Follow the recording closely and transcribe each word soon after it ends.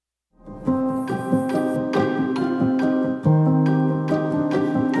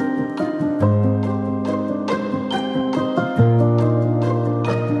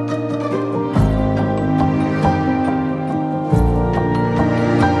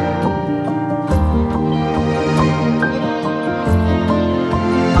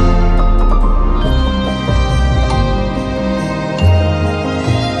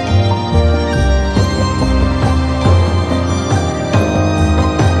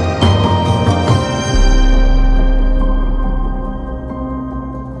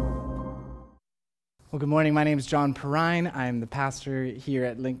morning. My name is John Perrine. I'm the pastor here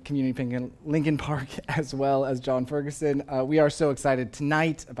at Community Lincoln Park, as well as John Ferguson. We are so excited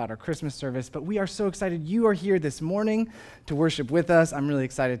tonight about our Christmas service, but we are so excited you are here this morning to worship with us. I'm really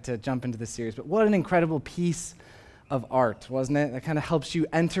excited to jump into this series, but what an incredible piece of art, wasn't it? That kind of helps you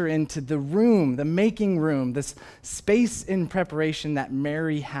enter into the room, the making room, this space in preparation that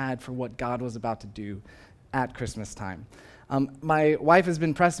Mary had for what God was about to do at Christmas time. My wife has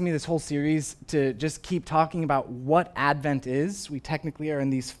been pressing me this whole series to just keep talking about what Advent is. We technically are in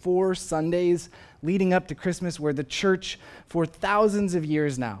these 4 Sundays leading up to Christmas where the church for thousands of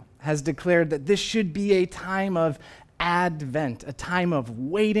years now has declared that this should be a time of Advent, a time of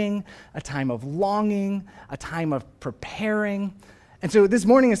waiting, a time of longing, a time of preparing. And so this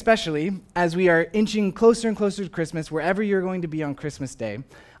morning especially, as we are inching closer and closer to Christmas, wherever you're going to be on Christmas Day,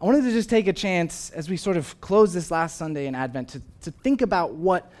 I wanted to just take a chance as we sort of close this last Sunday in Advent to think about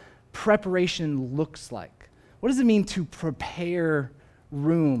what preparation looks like. What does it mean to prepare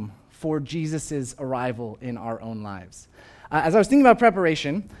room for Jesus' arrival in our own lives? As I was thinking about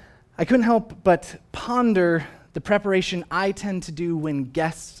preparation, I couldn't help but ponder the preparation I tend to do when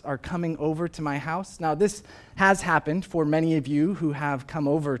guests are coming over to my house. Now, this has happened for many of you who have come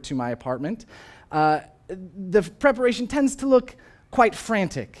over to my apartment. The preparation tends to look quite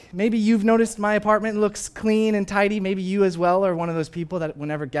frantic. Maybe you've noticed my apartment looks clean and tidy. Maybe you as well are one of those people that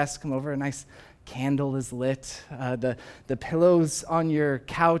whenever guests come over, a nice candle is lit. The pillows on your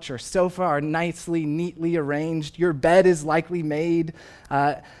couch or sofa are nicely, neatly arranged. Your bed is likely made.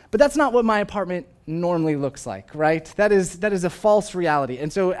 But that's not what my apartment normally looks like, right? That is a false reality.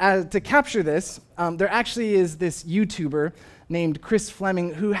 And so to capture this, there actually is this YouTuber named Chris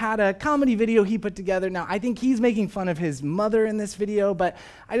Fleming who had a comedy video he put together. Now, I think he's making fun of his mother in this video, but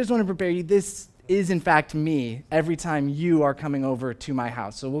I just want to prepare you. This is, in fact, me every time you are coming over to my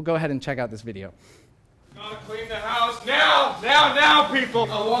house. So we'll go ahead and check out this video. Gotta clean the house now,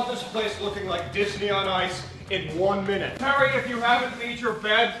 people! I want this place looking like Disney on Ice in 1 minute. Harry, if you haven't made your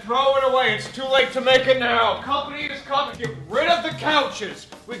bed, throw it away. It's too late to make it now. Company is coming. Get rid of the couches.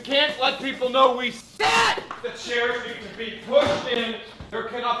 We can't let people know we sat. The chairs need to be pushed in. There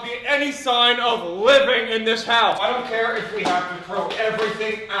cannot be any sign of living in this house. I don't care if we have to throw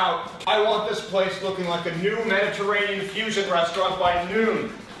everything out. I want this place looking like a new Mediterranean fusion restaurant by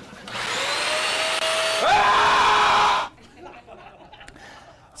noon.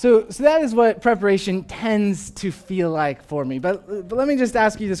 So that is what preparation tends to feel like for me. But let me just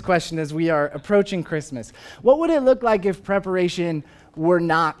ask you this question as we are approaching Christmas. What would it look like if preparation were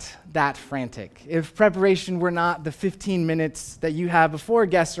not that frantic? If preparation were not the 15 minutes that you have before a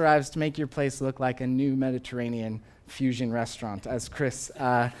guest arrives to make your place look like a new Mediterranean fusion restaurant, as Chris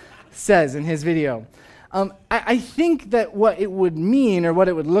says in his video? I think that what it would mean or what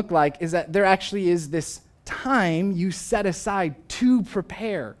it would look like is that there actually is this time you set aside to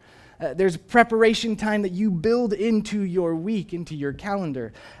prepare. There's preparation time that you build into your week, into your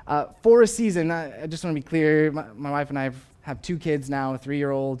calendar. For a season, I just want to be clear, my wife and I have 2 kids now, a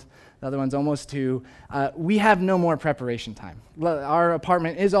 3-year-old, the other one's almost 2. We have no more preparation time. Our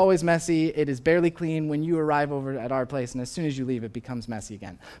apartment is always messy. It is barely clean when you arrive over at our place, and as soon as you leave, it becomes messy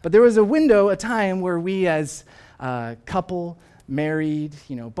again. But there was a window, a time where we as a couple, married,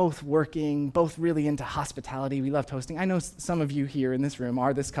 both working, both really into hospitality. We loved hosting. I know some of you here in this room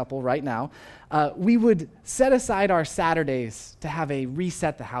are this couple right now. We would set aside our Saturdays to have a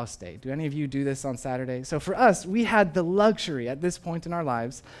reset the house day. Do any of you do this on Saturday? So for us, we had the luxury at this point in our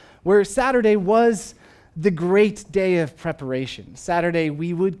lives where Saturday was the great day of preparation. Saturday,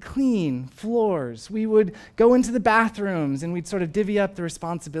 we would clean floors. We would go into the bathrooms and we'd sort of divvy up the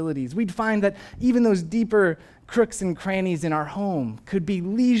responsibilities. We'd find that even those deeper crooks and crannies in our home could be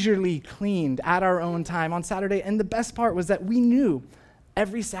leisurely cleaned at our own time on Saturday. And the best part was that we knew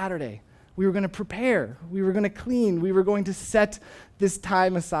every Saturday we were going to prepare, we were going to clean, we were going to set this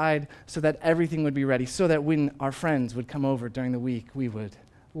time aside so that everything would be ready, so that when our friends would come over during the week, we would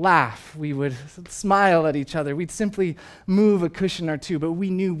laugh, we would smile at each other, we'd simply move a cushion or two, but we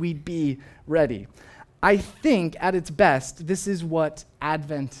knew we'd be ready. I think at its best, this is what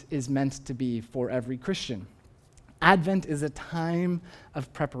Advent is meant to be for every Christian. Advent is a time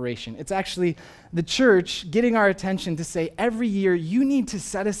of preparation. It's actually the church getting our attention to say every year you need to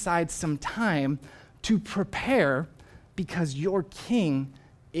set aside some time to prepare because your king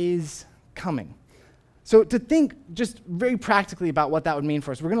is coming. So to think just very practically about what that would mean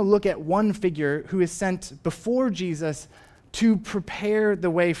for us, we're going to look at one figure who is sent before Jesus to prepare the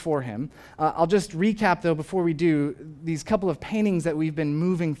way for him. I'll just recap, though, before we do, these couple of paintings that we've been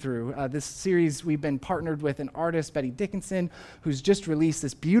moving through. This series, we've been partnered with an artist, Betty Dickinson, who's just released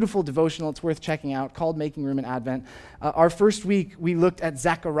this beautiful devotional. It's worth checking out, called Making Room in Advent. Our first week, we looked at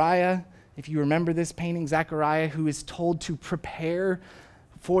Zechariah. If you remember this painting, Zechariah, who is told to prepare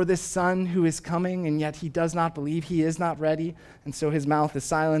for this son who is coming, and yet he does not believe, he is not ready, and so his mouth is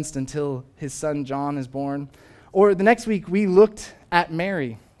silenced until his son John is born. Or the next week, we looked at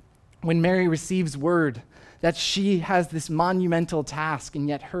Mary, when Mary receives word that she has this monumental task, and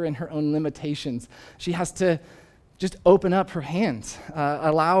yet her and her own limitations, she has to just open up her hands,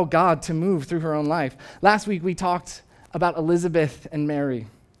 allow God to move through her own life. Last week, we talked about Elizabeth and Mary,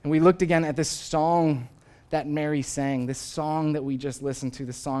 and we looked again at this song that Mary sang, this song that we just listened to,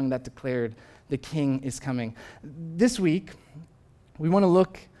 the song that declared the King is coming. This week, we want to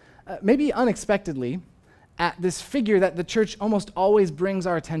look, maybe unexpectedly, at this figure that the church almost always brings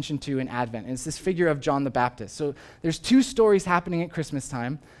our attention to in Advent. And it's this figure of John the Baptist. So there's two stories happening at Christmas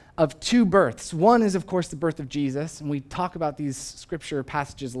time of two births. One is, of course, the birth of Jesus, and we talk about these scripture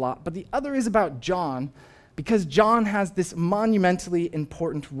passages a lot. But the other is about John, because John has this monumentally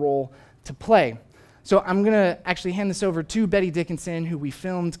important role to play. So I'm going to actually hand this over to Betty Dickinson, who we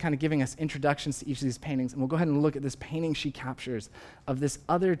filmed kind of giving us introductions to each of these paintings. And we'll go ahead and look at this painting she captures of this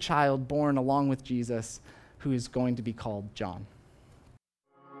other child born along with Jesus who is going to be called John.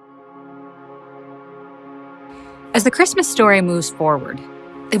 As the Christmas story moves forward,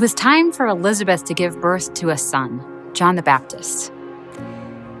 it was time for Elizabeth to give birth to a son, John the Baptist.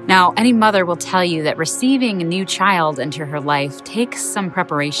 Now, any mother will tell you that receiving a new child into her life takes some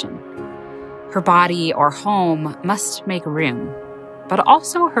preparation. Her body or home must make room, but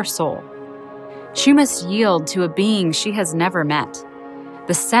also her soul. She must yield to a being she has never met.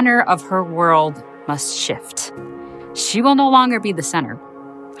 The center of her world must shift. She will no longer be the center.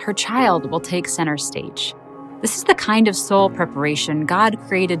 Her child will take center stage. This is the kind of soul preparation God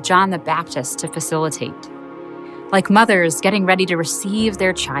created John the Baptist to facilitate. Like mothers getting ready to receive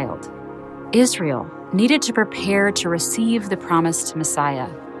their child, Israel needed to prepare to receive the promised Messiah.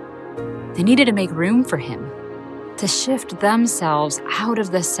 They needed to make room for him, to shift themselves out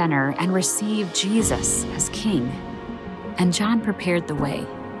of the center and receive Jesus as king. And John prepared the way.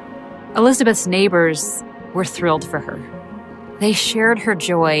 Elizabeth's neighbors were thrilled for her. They shared her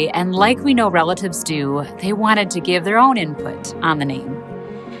joy, and like we know relatives do, they wanted to give their own input on the name.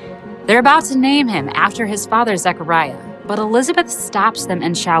 They're about to name him after his father Zechariah, but Elizabeth stops them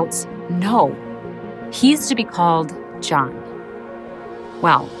and shouts, "No, he's to be called John."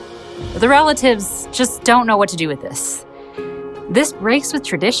 Well, the relatives just don't know what to do with this. This breaks with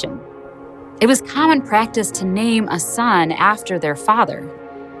tradition. It was common practice to name a son after their father,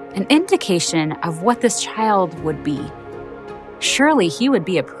 an indication of what this child would be. Surely he would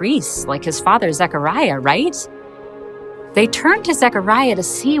be a priest like his father Zechariah, right? They turn to Zechariah to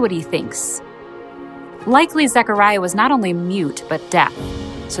see what he thinks. Likely Zechariah was not only mute but deaf,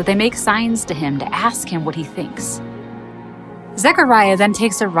 so they make signs to him to ask him what he thinks. Zechariah then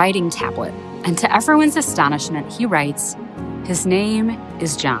takes a writing tablet, and to everyone's astonishment, he writes, "His name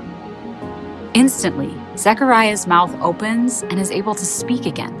is John." Instantly, Zechariah's mouth opens and is able to speak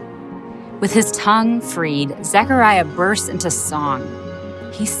again. With his tongue freed, Zechariah bursts into song.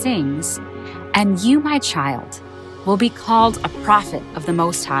 He sings, "And you, my child, will be called a prophet of the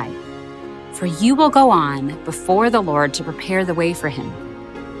Most High, for you will go on before the Lord to prepare the way for him,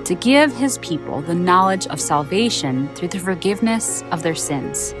 to give his people the knowledge of salvation through the forgiveness of their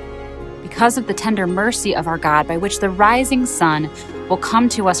sins, because of the tender mercy of our God, by which the rising sun will come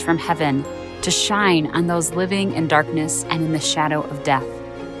to us from heaven to shine on those living in darkness and in the shadow of death,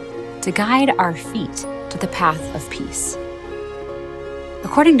 to guide our feet to the path of peace."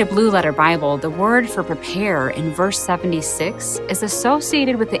 According to Blue Letter Bible, the word for prepare in verse 76 is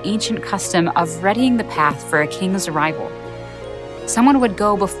associated with the ancient custom of readying the path for a king's arrival. Someone would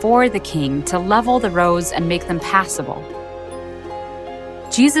go before the king to level the roads and make them passable.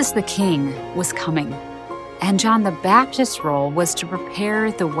 Jesus the King was coming, and John the Baptist's role was to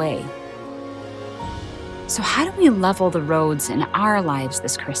prepare the way. So how do we level the roads in our lives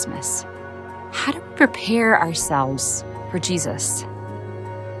this Christmas? How do we prepare ourselves for Jesus?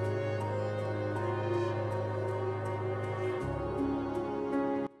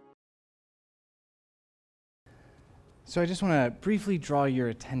 So I just want to briefly draw your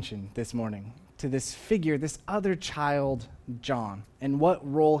attention this morning to this figure, this other child, John, and what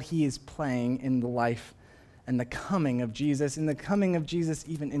role he is playing in the life and the coming of Jesus, and the coming of Jesus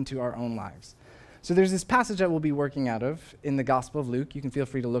even into our own lives. So there's this passage that we'll be working out of in the Gospel of Luke. You can feel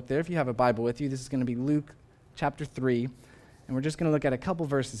free to look there if you have a Bible with you. This is going to be Luke chapter 3. And we're just going to look at a couple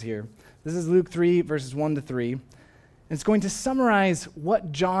verses here. This is Luke 3, verses 1 to 3. And it's going to summarize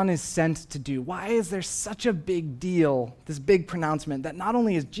what John is sent to do. Why is there such a big deal, this big pronouncement, that not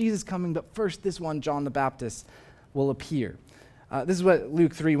only is Jesus coming, but first this one, John the Baptist, will appear. This is what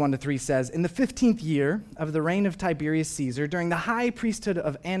Luke 3, 1 to 3 says. In the 15th year of the reign of Tiberius Caesar, during the high priesthood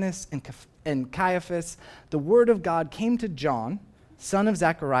of Annas and Caiaphas, the word of God came to John, son of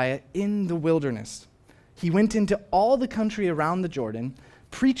Zechariah, in the wilderness. He went into all the country around the Jordan,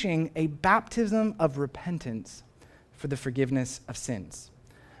 preaching a baptism of repentance for the forgiveness of sins.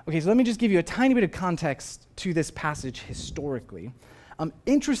 Okay, so let me just give you a tiny bit of context to this passage historically.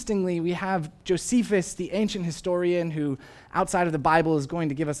 Interestingly, we have Josephus, the ancient historian who, outside of the Bible, is going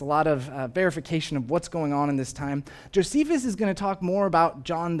to give us a lot of verification of what's going on in this time. Josephus is going to talk more about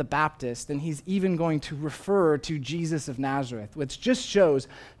John the Baptist, and he's even going to refer to Jesus of Nazareth, which just shows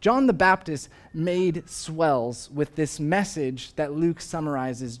John the Baptist made swells with this message that Luke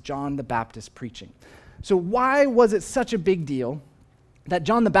summarizes John the Baptist preaching. So why was it such a big deal that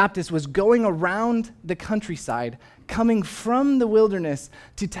John the Baptist was going around the countryside, coming from the wilderness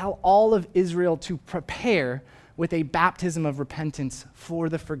to tell all of Israel to prepare with a baptism of repentance for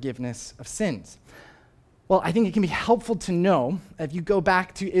the forgiveness of sins? Well, I think it can be helpful to know, if you go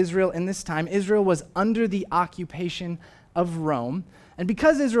back to Israel in this time, Israel was under the occupation of Rome. And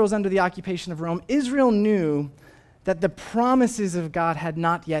because Israel was under the occupation of Rome, Israel knew that the promises of God had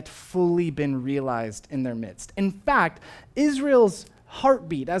not yet fully been realized in their midst. In fact, Israel's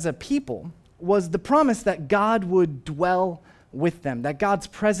heartbeat as a people was the promise that God would dwell with them, that God's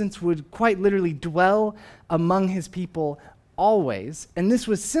presence would quite literally dwell among his people always. And this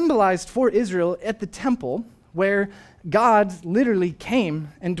was symbolized for Israel at the temple, where God literally came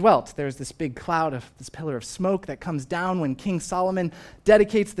and dwelt. There's this big cloud of this pillar of smoke that comes down when King Solomon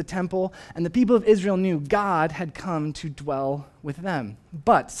dedicates the temple, and the people of Israel knew God had come to dwell with them.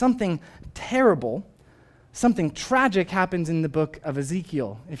 But something terrible, something tragic happens in the book of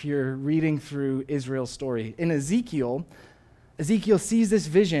Ezekiel, if you're reading through Israel's story. In Ezekiel sees this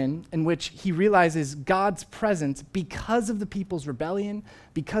vision in which he realizes God's presence, because of the people's rebellion,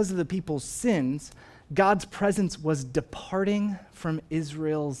 because of the people's sins, God's presence was departing from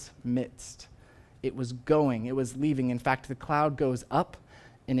Israel's midst. It was going, it was leaving. In fact, the cloud goes up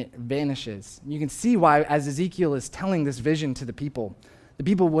and it vanishes. You can see why, as Ezekiel is telling this vision to the people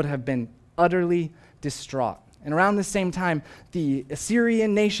would have been utterly distraught. And around the same time, the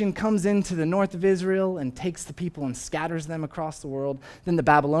Assyrian nation comes into the north of Israel and takes the people and scatters them across the world. Then the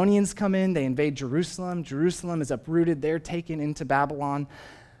Babylonians come in, they invade Jerusalem. Jerusalem is uprooted, they're taken into Babylon.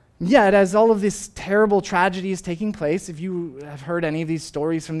 Yet, as all of this terrible tragedy is taking place, if you have heard any of these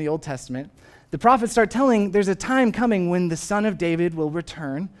stories from the Old Testament, the prophets start telling there's a time coming when the Son of David will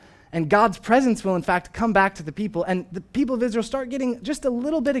return, and God's presence will in fact come back to the people. And the people of Israel start getting just a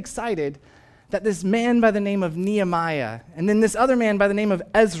little bit excited that this man by the name of Nehemiah and then this other man by the name of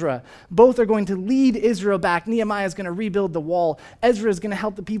Ezra, both are going to lead Israel back. Nehemiah is going to rebuild the wall. Ezra is going to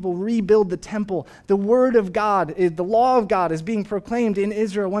help the people rebuild the temple. The word of God, the law of God is being proclaimed in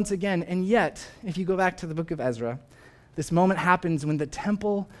Israel once again. And yet, if you go back to the book of Ezra, this moment happens when the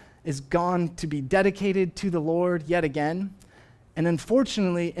temple is gone to be dedicated to the Lord yet again. And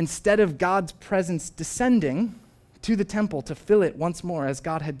unfortunately, instead of God's presence descending to the temple to fill it once more, as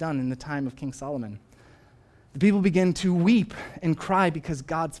God had done in the time of King Solomon, the people begin to weep and cry because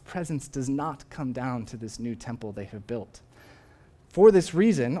God's presence does not come down to this new temple they have built. For this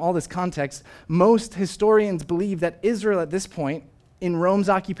reason, all this context, most historians believe that Israel at this point in Rome's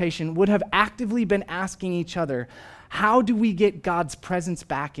occupation would have actively been asking each other, how do we get God's presence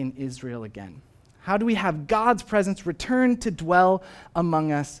back in Israel again? How do we have God's presence return to dwell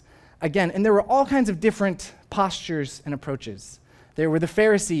among us again? And there were all kinds of different postures and approaches. There were the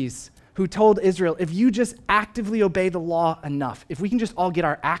Pharisees who told Israel, if you just actively obey the law enough, if we can just all get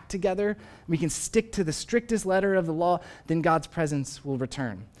our act together, we can stick to the strictest letter of the law, then God's presence will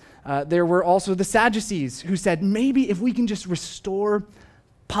return. There were also the Sadducees who said, maybe if we can just restore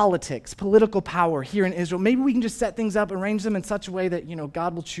politics, political power here in Israel, maybe we can just set things up, arrange them in such a way that,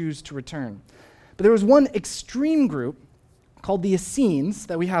 God will choose to return. But there was one extreme group called the Essenes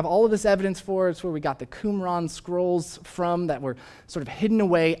that we have all of this evidence for. It's where we got the Qumran scrolls from that were sort of hidden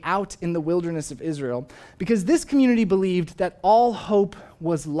away out in the wilderness of Israel, because this community believed that all hope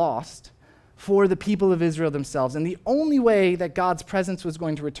was lost for the people of Israel themselves. And the only way that God's presence was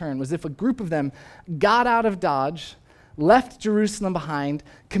going to return was if a group of them got out of Dodge, left Jerusalem behind,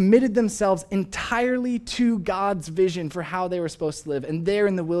 committed themselves entirely to God's vision for how they were supposed to live. And there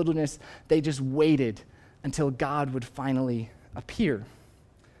in the wilderness, they just waited until God would finally appear.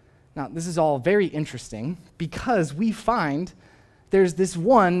 Now, this is all very interesting because we find there's this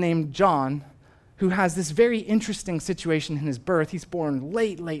one named John who has this very interesting situation in his birth. He's born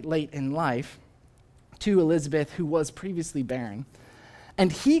late in life to Elizabeth, who was previously barren.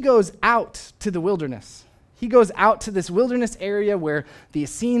 And he goes out to the wilderness. He goes out to this wilderness area where the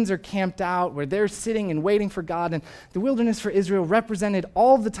Essenes are camped out, where they're sitting and waiting for God. And the wilderness for Israel represented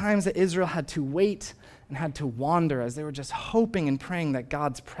all the times that Israel had to wait and had to wander as they were just hoping and praying that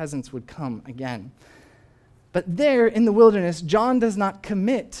God's presence would come again. But there in the wilderness, John does not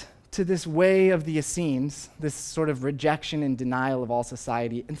commit to this way of the Essenes, this sort of rejection and denial of all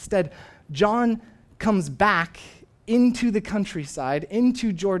society. Instead, John comes back into the countryside,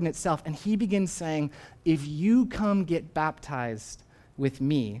 into Jordan itself, and he begins saying, if you come get baptized with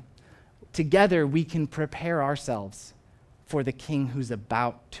me, together we can prepare ourselves for the king who's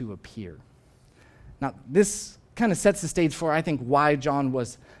about to appear. Now, this kind of sets the stage for, I think, why John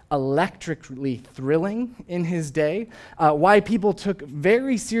was electrically thrilling in his day, why people took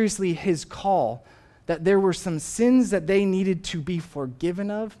very seriously his call that there were some sins that they needed to be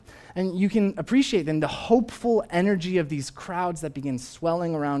forgiven of. And you can appreciate then the hopeful energy of these crowds that begin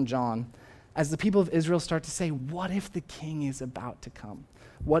swelling around John as the people of Israel start to say, what if the king is about to come?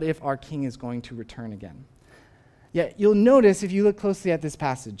 What if our king is going to return again? Yet you'll notice, if you look closely at this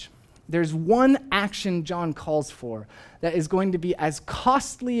passage, there's one action John calls for that is going to be as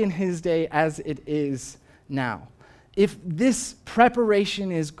costly in his day as it is now. If this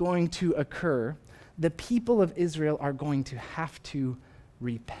preparation is going to occur, the people of Israel are going to have to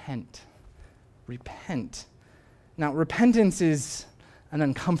repent. Repent. Now, repentance is an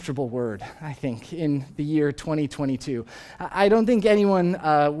uncomfortable word, I think, in the year 2022. I don't think anyone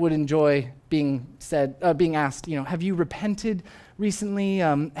would enjoy being asked, have you repented recently?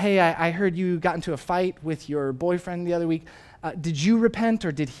 Hey, I heard you got into a fight with your boyfriend the other week. Did you repent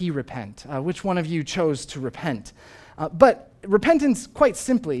or did he repent? Which one of you chose to repent? But repentance, quite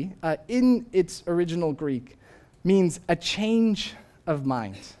simply, in its original Greek, means a change of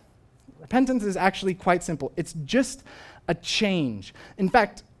mind. Repentance is actually quite simple. It's just a change. In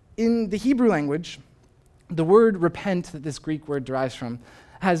fact, in the Hebrew language, the word repent that this Greek word derives from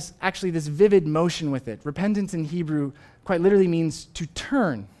has actually this vivid motion with it. Repentance in Hebrew quite literally means to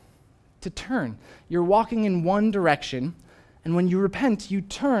turn. To turn. You're walking in one direction, and when you repent, you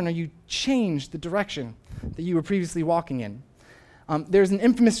turn or you change the direction that you were previously walking in. There's an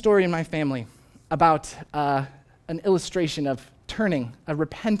infamous story in my family about an illustration of turning, a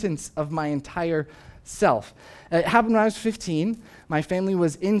repentance of my entire self. It happened when I was 15. My family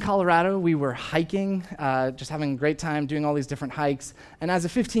was in Colorado. We were hiking, just having a great time doing all these different hikes. And as a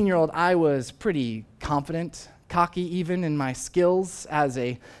 15-year-old, I was pretty confident, cocky even in my skills as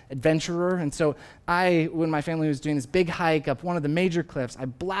a adventurer. And so when my family was doing this big hike up one of the major cliffs, I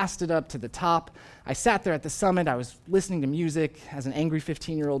blasted up to the top. I sat there at the summit. I was listening to music as an angry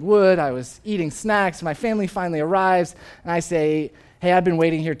 15-year-old would. I was eating snacks. My family finally arrives, and I say, hey, I've been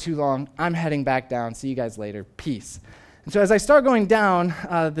waiting here too long. I'm heading back down. See you guys later. Peace. And so as I start going down,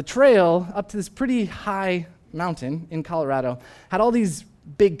 the trail up to this pretty high mountain in Colorado had all these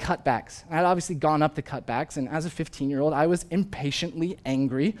big cutbacks. I had obviously gone up the cutbacks, and as a 15-year-old, I was impatiently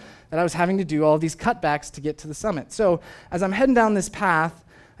angry that I was having to do all these cutbacks to get to the summit. So as I'm heading down this path,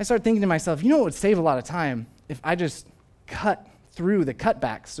 I start thinking to myself, what would save a lot of time if I just cut through the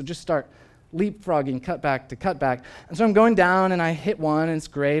cutbacks? So just start leapfrogging cutback to cutback. And so I'm going down, and I hit one, and it's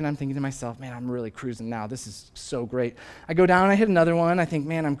great, and I'm thinking to myself, man, I'm really cruising now. This is so great. I go down, and I hit another one. I think,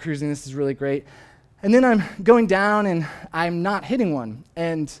 man, I'm cruising. This is really great. And then I'm going down, and I'm not hitting one.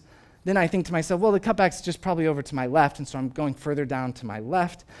 And then I think to myself, well, the cutback's just probably over to my left, and so I'm going further down to my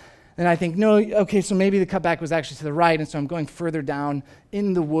left. And I think, no, okay, so maybe the cutback was actually to the right, and so I'm going further down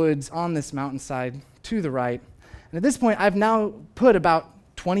in the woods on this mountainside to the right. And at this point, I've now put about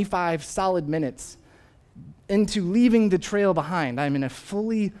 25 solid minutes into leaving the trail behind. I'm in a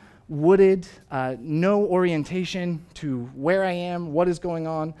fully wooded, no orientation to where I am, what is going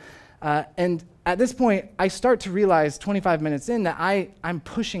on. And at this point, I start to realize 25 minutes in that I'm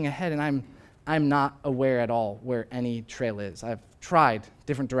pushing ahead, and I'm not aware at all where any trail is. I've tried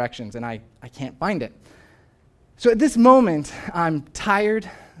different directions, and I can't find it. So at this moment, I'm tired.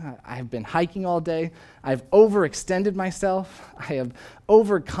 I've been hiking all day. I've overextended myself. I have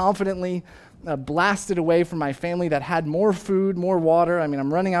overconfidently blasted away from my family that had more food, more water.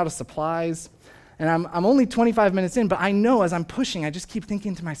 I'm running out of supplies. And I'm only 25 minutes in, but I know as I'm pushing, I just keep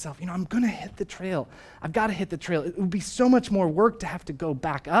thinking to myself, I'm going to hit the trail. I've got to hit the trail. It would be so much more work to have to go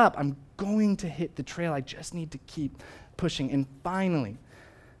back up. I'm going to hit the trail. I just need to keep pushing. And finally,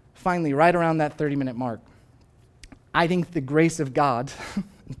 right around that 30-minute mark, I think the grace of God,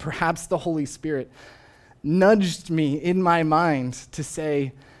 perhaps the Holy Spirit, nudged me in my mind to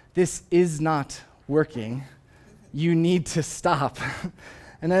say, this is not working. You need to stop.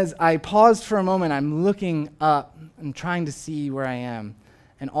 And as I paused for a moment, I'm looking up and trying to see where I am.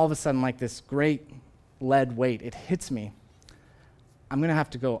 And all of a sudden, like this great lead weight, it hits me. I'm going to have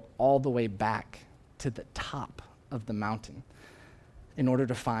to go all the way back to the top of the mountain in order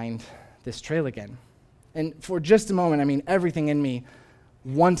to find this trail again. And for just a moment, I mean, everything in me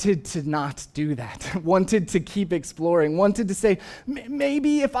wanted to not do that, wanted to keep exploring, wanted to say,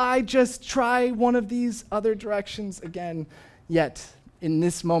 maybe if I just try one of these other directions again. Yet, in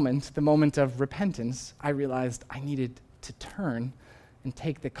this moment, the moment of repentance, I realized I needed to turn and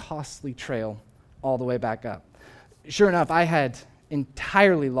take the costly trail all the way back up. Sure enough, I had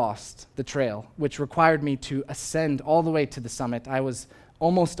entirely lost the trail, which required me to ascend all the way to the summit. I was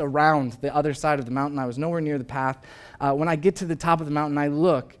almost around the other side of the mountain. I was nowhere near the path. When I get to the top of the mountain, I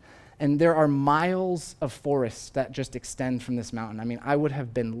look, and there are miles of forest that just extend from this mountain. I mean, I would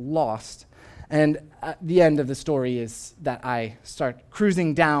have been lost. And the end of the story is that I start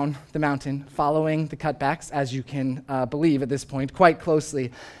cruising down the mountain, following the cutbacks, as you can believe at this point, quite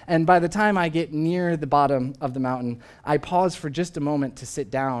closely. And by the time I get near the bottom of the mountain, I pause for just a moment to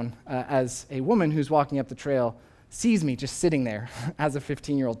sit down as a woman who's walking up the trail sees me just sitting there as a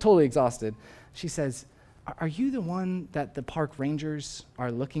 15-year-old, totally exhausted. She says, "Are you the one that the park rangers are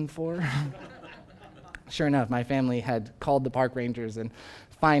looking for?" Sure enough, my family had called the park rangers, and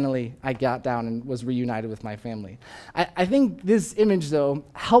finally I got down and was reunited with my family. I think this image, though,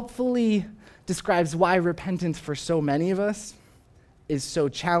 helpfully describes why repentance for so many of us is so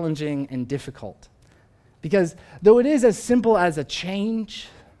challenging and difficult. Because though it is as simple as a change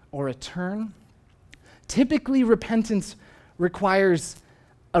or a turn, typically repentance requires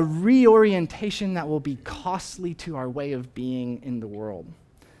a reorientation that will be costly to our way of being in the world.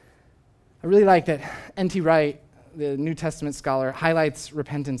 I really like that N.T. Wright, the New Testament scholar, highlights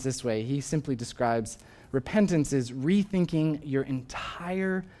repentance this way. He simply describes repentance as rethinking your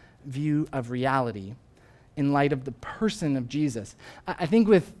entire view of reality in light of the person of Jesus. I think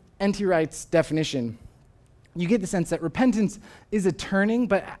with N.T. Wright's definition, you get the sense that repentance is a turning,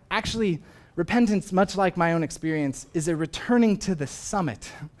 but actually repentance, much like my own experience, is a returning to the summit.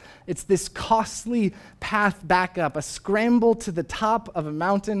 It's this costly path back up, a scramble to the top of a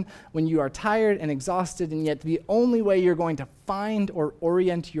mountain when you are tired and exhausted, and yet the only way you're going to find or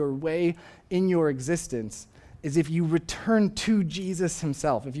orient your way in your existence is if you return to Jesus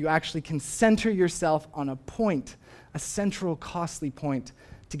himself, if you actually can center yourself on a point, a central costly point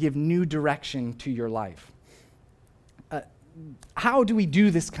to give new direction to your life. How do we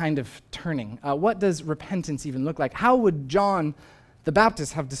do this kind of turning? What does repentance even look like? How would John the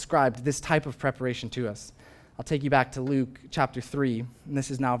Baptist have described this type of preparation to us? I'll take you back to Luke chapter 3, and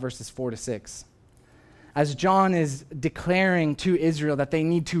this is now verses 4 to 6. As John is declaring to Israel that they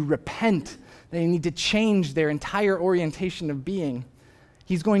need to repent, they need to change their entire orientation of being,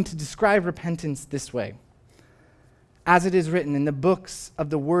 he's going to describe repentance this way. As it is written in the books of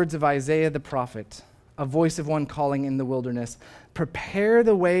the words of Isaiah the prophet, a voice of one calling in the wilderness, prepare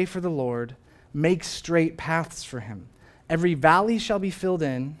the way for the Lord, make straight paths for him. Every valley shall be filled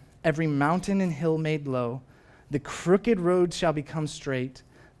in, every mountain and hill made low. The crooked roads shall become straight,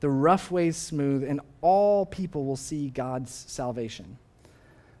 the rough ways smooth, and all people will see God's salvation.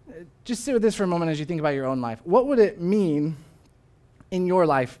 Just sit with this for a moment as you think about your own life. What would it mean in your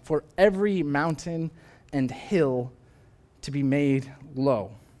life for every mountain and hill to be made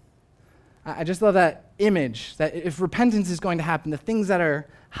low? I just love that image, that if repentance is going to happen, the things that are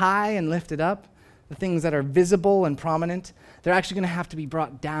high and lifted up, the things that are visible and prominent, they're actually going to have to be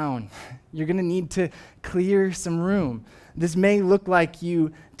brought down. You're going to need to clear some room. This may look like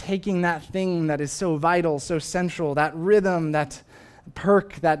you taking that thing that is so vital, so central, that rhythm, that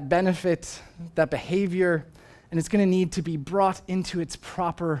perk, that benefit, that behavior, and it's going to need to be brought into its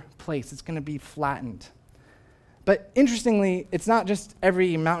proper place. It's going to be flattened. But interestingly, it's not just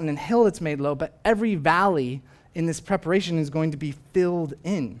every mountain and hill that's made low, but every valley in this preparation is going to be filled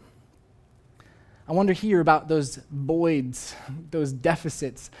in. I wonder here about those voids, those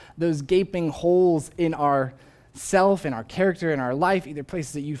deficits, those gaping holes in our self, in our character, in our life, either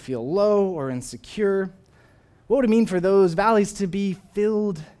places that you feel low or insecure. What would it mean for those valleys to be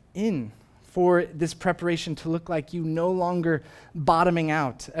filled in, for this preparation to look like you no longer bottoming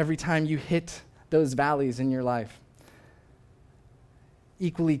out every time you hit those valleys in your life?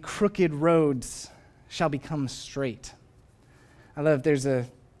 Equally, crooked roads shall become straight. I love, there's a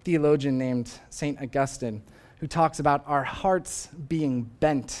theologian named St. Augustine who talks about our hearts being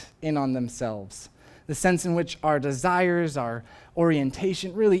bent in on themselves. the sense in which our desires, our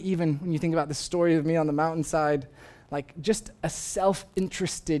orientation, really even when you think about the story of me on the mountainside, like just a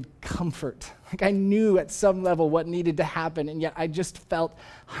self-interested comfort. Like I knew at some level what needed to happen, and yet I just felt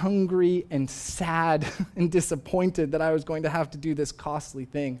hungry and sad and disappointed that I was going to have to do this costly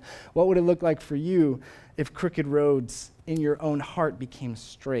thing. What would it look like for you if crooked roads in your own heart became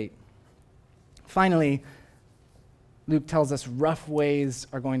straight? Finally, Luke tells us rough ways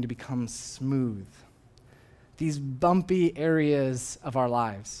are going to become smooth. These bumpy areas of our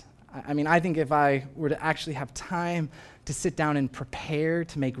lives. I mean, I think if I were to actually have time to sit down and prepare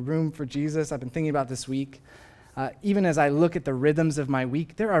to make room for Jesus, I've been thinking about this week, even as I look at the rhythms of my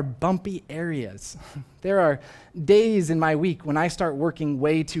week, there are bumpy areas. There are days in my week when I start working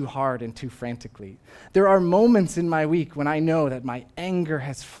way too hard and too frantically. There are moments in my week when I know that my anger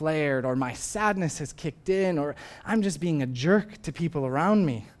has flared or my sadness has kicked in or I'm just being a jerk to people around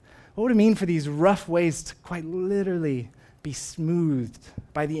me. What would it mean for these rough ways to quite literally be smoothed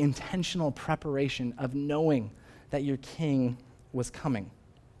by the intentional preparation of knowing that your King was coming?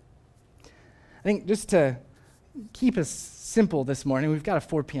 I think just to keep us simple this morning, we've got a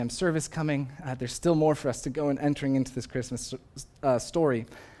 4 p.m. service coming. There's still more for us to go in entering into this Christmas story.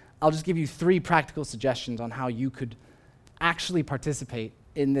 I'll just give you 3 practical suggestions on how you could actually participate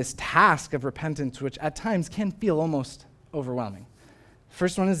in this task of repentance, which at times can feel almost overwhelming.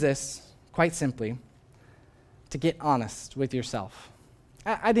 First one is this, quite simply, to get honest with yourself.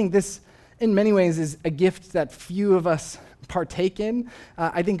 I think this, in many ways, is a gift that few of us partake in.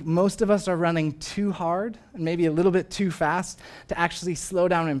 I think most of us are running too hard and maybe a little bit too fast to actually slow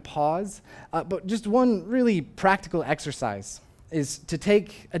down and pause. But just one really practical exercise is to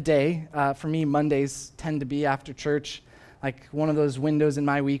take a day. For me, Mondays tend to be after church, like one of those windows in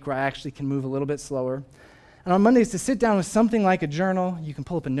my week where I actually can move a little bit slower. And on Mondays, to sit down with something like a journal, you can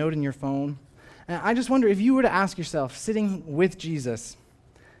pull up a note in your phone. And I just wonder if you were to ask yourself, sitting with Jesus,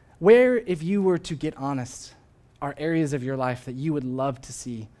 where, if you were to get honest, are areas of your life that you would love to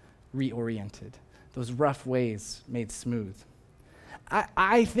see reoriented, those rough ways made smooth?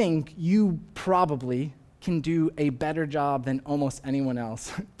 I think you probably can do a better job than almost anyone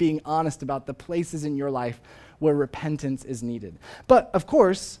else being honest about the places in your life where repentance is needed. But, of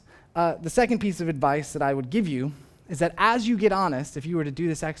course, the second piece of advice that I would give you is that as you get honest, if you were to do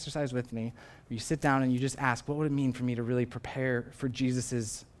this exercise with me, where you sit down and you just ask, what would it mean for me to really prepare for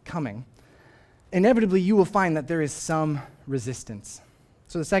Jesus' coming? Inevitably, you will find that there is some resistance.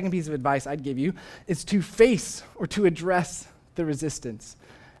 So the second piece of advice I'd give you is to face or to address the resistance.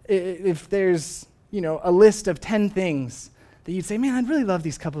 If there's, a list of 10 things that you'd say, man, I'd really love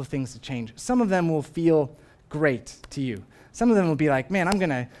these couple of things to change, some of them will feel great to you. Some of them will be like, man, I'm going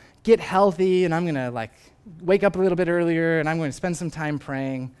to get healthy and I'm going to wake up a little bit earlier and I'm going to spend some time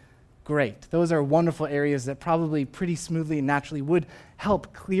praying. Great. Those are wonderful areas that probably pretty smoothly and naturally would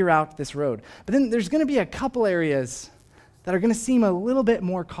help clear out this road. But then there's going to be a couple areas that are going to seem a little bit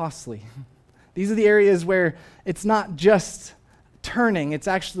more costly. These are the areas where it's not just turning, it's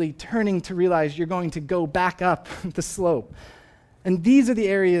actually turning to realize you're going to go back up the slope. And these are the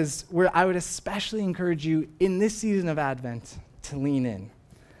areas where I would especially encourage you in this season of Advent to lean in.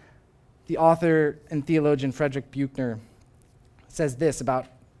 The author and theologian Frederick Buechner says this about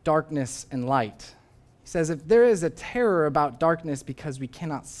darkness and light. He says, if there is a terror about darkness because we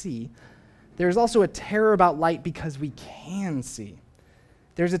cannot see, there is also a terror about light because we can see.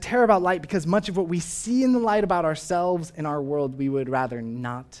 There's a terror about light because much of what we see in the light about ourselves and our world we would rather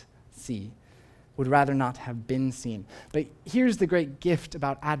not see, would rather not have been seen. But here's the great gift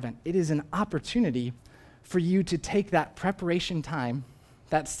about Advent. It is an opportunity for you to take that preparation time,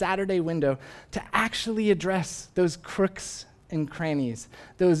 that Saturday window, to actually address those crooks and crannies,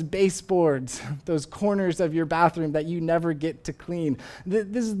 those baseboards, those corners of your bathroom that you never get to clean.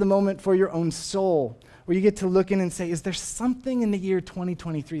 This is the moment for your own soul, where you get to look in and say, is there something in the year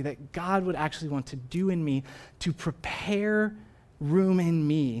 2023 that God would actually want to do in me to prepare room in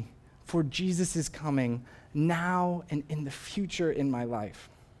me for Jesus' coming now and in the future in my life?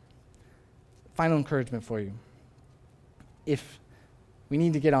 Final encouragement for you. If we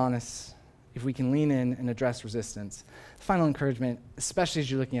need to get honest, if we can lean in and address resistance, final encouragement, especially as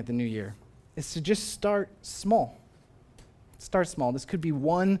you're looking at the new year, is to just start small. Start small. This could be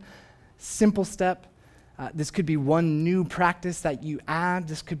one simple step. This could be one new practice that you add.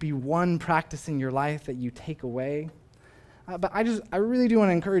 This could be one practice in your life that you take away. But I really do want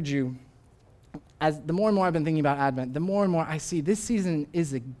to encourage you, as the more and more I've been thinking about Advent, the more and more I see this season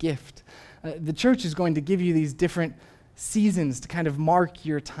is a gift. The church is going to give you these different seasons to kind of mark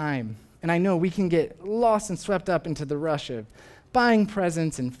your time. And I know we can get lost and swept up into the rush of buying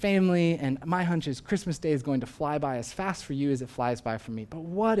presents and family, and my hunch is Christmas Day is going to fly by as fast for you as it flies by for me. But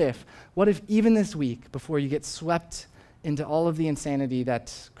what if even this week, before you get swept into all of the insanity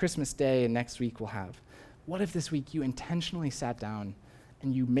that Christmas Day and next week will have, what if this week you intentionally sat down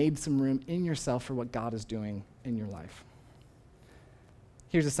and you made some room in yourself for what God is doing in your life?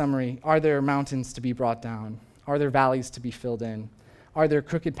 Here's a summary. Are there mountains to be brought down? Are there valleys to be filled in? Are there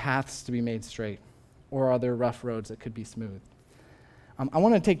crooked paths to be made straight? Or are there rough roads that could be smooth? I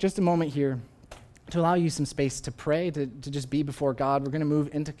want to take just a moment here to allow you some space to pray, to just be before God. We're going to move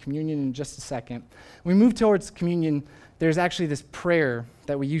into communion in just a second. When we move towards communion, there's actually this prayer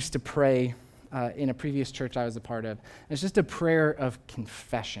that we used to pray in a previous church I was a part of. And it's just a prayer of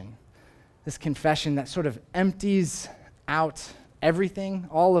confession. This confession that sort of empties out everything,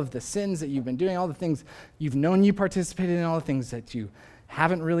 all of the sins that you've been doing, all the things you've known you participated in, all the things that you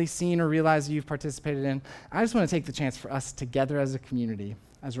haven't really seen or realized you've participated in. I just want to take the chance for us together as a community,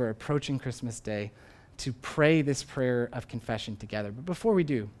 as we're approaching Christmas Day, to pray this prayer of confession together. But before we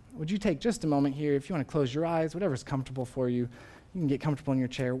do, would you take just a moment here, if you want to close your eyes, whatever's comfortable for you, you can get comfortable in your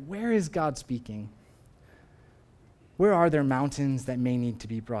chair. Where is God speaking? Where are there mountains that may need to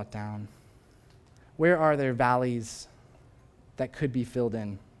be brought down? Where are there valleys that could be filled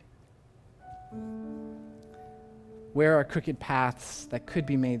in? Where are crooked paths that could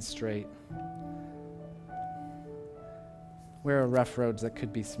be made straight? Where are rough roads that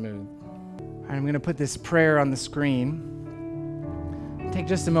could be smooth? All right, I'm going to put this prayer on the screen. Take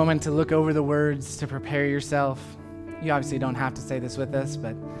just a moment to look over the words, to prepare yourself. You obviously don't have to say this with us,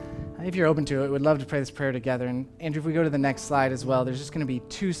 but if you're open to it, we'd love to pray this prayer together. And Andrew, if we go to the next slide as well, there's just going to be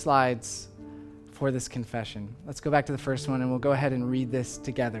 2 slides for this confession. Let's go back to the first one, and we'll go ahead and read this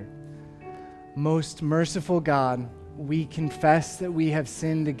together. Most merciful God, we confess that we have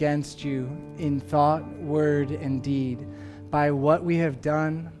sinned against you in thought, word, and deed, by what we have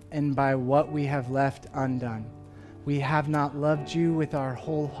done and by what we have left undone. We have not loved you with our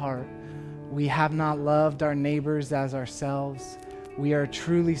whole heart. We have not loved our neighbors as ourselves. We are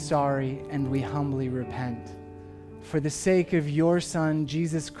truly sorry, and we humbly repent. For the sake of your Son,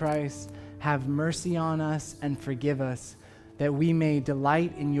 Jesus Christ, have mercy on us and forgive us, that we may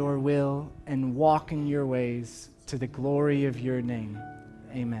delight in your will and walk in your ways, to the glory of your name.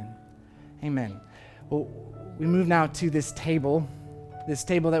 Amen. Amen. Well, we move now to this table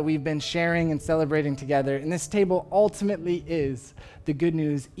that we've been sharing and celebrating together. And this table ultimately is the good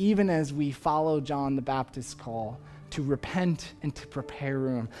news, even as we follow John the Baptist's call to repent and to prepare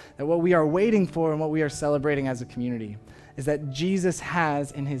room. That what we are waiting for and what we are celebrating as a community is that Jesus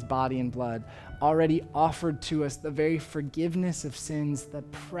has in his body and blood already offered to us the very forgiveness of sins, the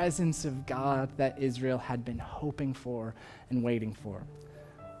presence of God that Israel had been hoping for and waiting for.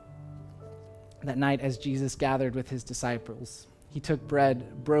 That night, as Jesus gathered with his disciples, he took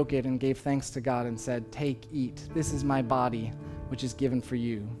bread, broke it, and gave thanks to God and said, "Take, eat. This is my body, which is given for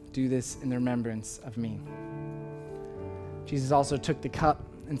you. Do this in the remembrance of me." Jesus also took the cup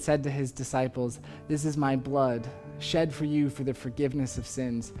and said to his disciples, "This is my blood, shed for you for the forgiveness of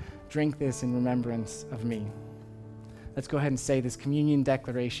sins. Drink this in remembrance of me." Let's go ahead and say this communion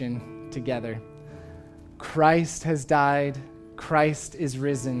declaration together. Christ has died. Christ is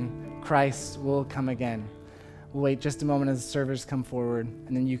risen. Christ will come again. We'll wait just a moment as the servers come forward,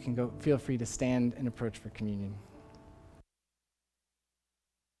 and then you can go. Feel free to stand and approach for communion.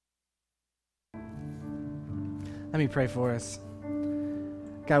 Let me pray for us.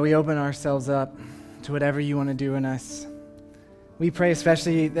 God, we open ourselves up to whatever you want to do in us. We pray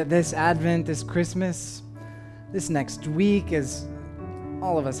especially that this Advent, this Christmas, this next week, as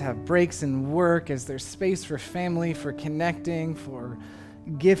all of us have breaks in work, as there's space for family, for connecting, for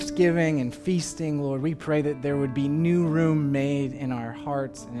gift giving and feasting, Lord, we pray that there would be new room made in our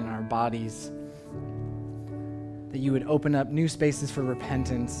hearts and in our bodies, that you would open up new spaces for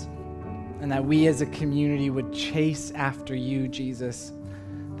repentance, and that we as a community would chase after you, Jesus,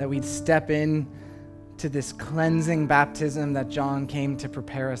 that we'd step in to this cleansing baptism that John came to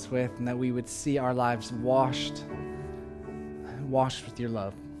prepare us with, and that we would see our lives washed with your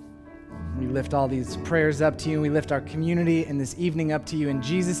love. We lift all these prayers up to you, and we lift our community and this evening up to you in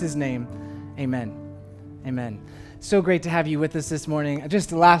Jesus' name. Amen. Amen. So great to have you with us this morning.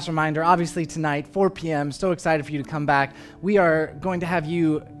 Just a last reminder, obviously tonight, 4 p.m., so excited for you to come back. We are going to have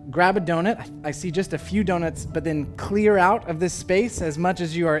you grab a donut. I see just a few donuts, but then clear out of this space as much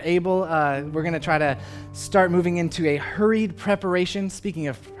as you are able. We're going to try to start moving into a hurried preparation. Speaking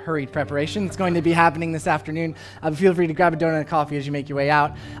of hurried preparation, it's going to be happening this afternoon. Feel free to grab a donut and coffee as you make your way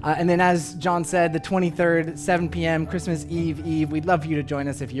out. And then as John said, the 23rd, 7 p.m., Christmas Eve. We'd love for you to join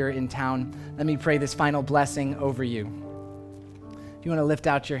us if you're in town. Let me pray this final blessing over you. if you want to lift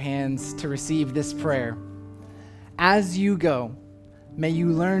out your hands to receive this prayer. As you go, may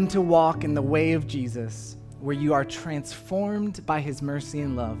you learn to walk in the way of Jesus, where you are transformed by his mercy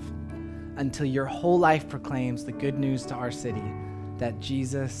and love, until your whole life proclaims the good news to our city that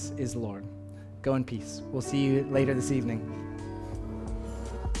Jesus is Lord. Go in peace. We'll see you later this evening.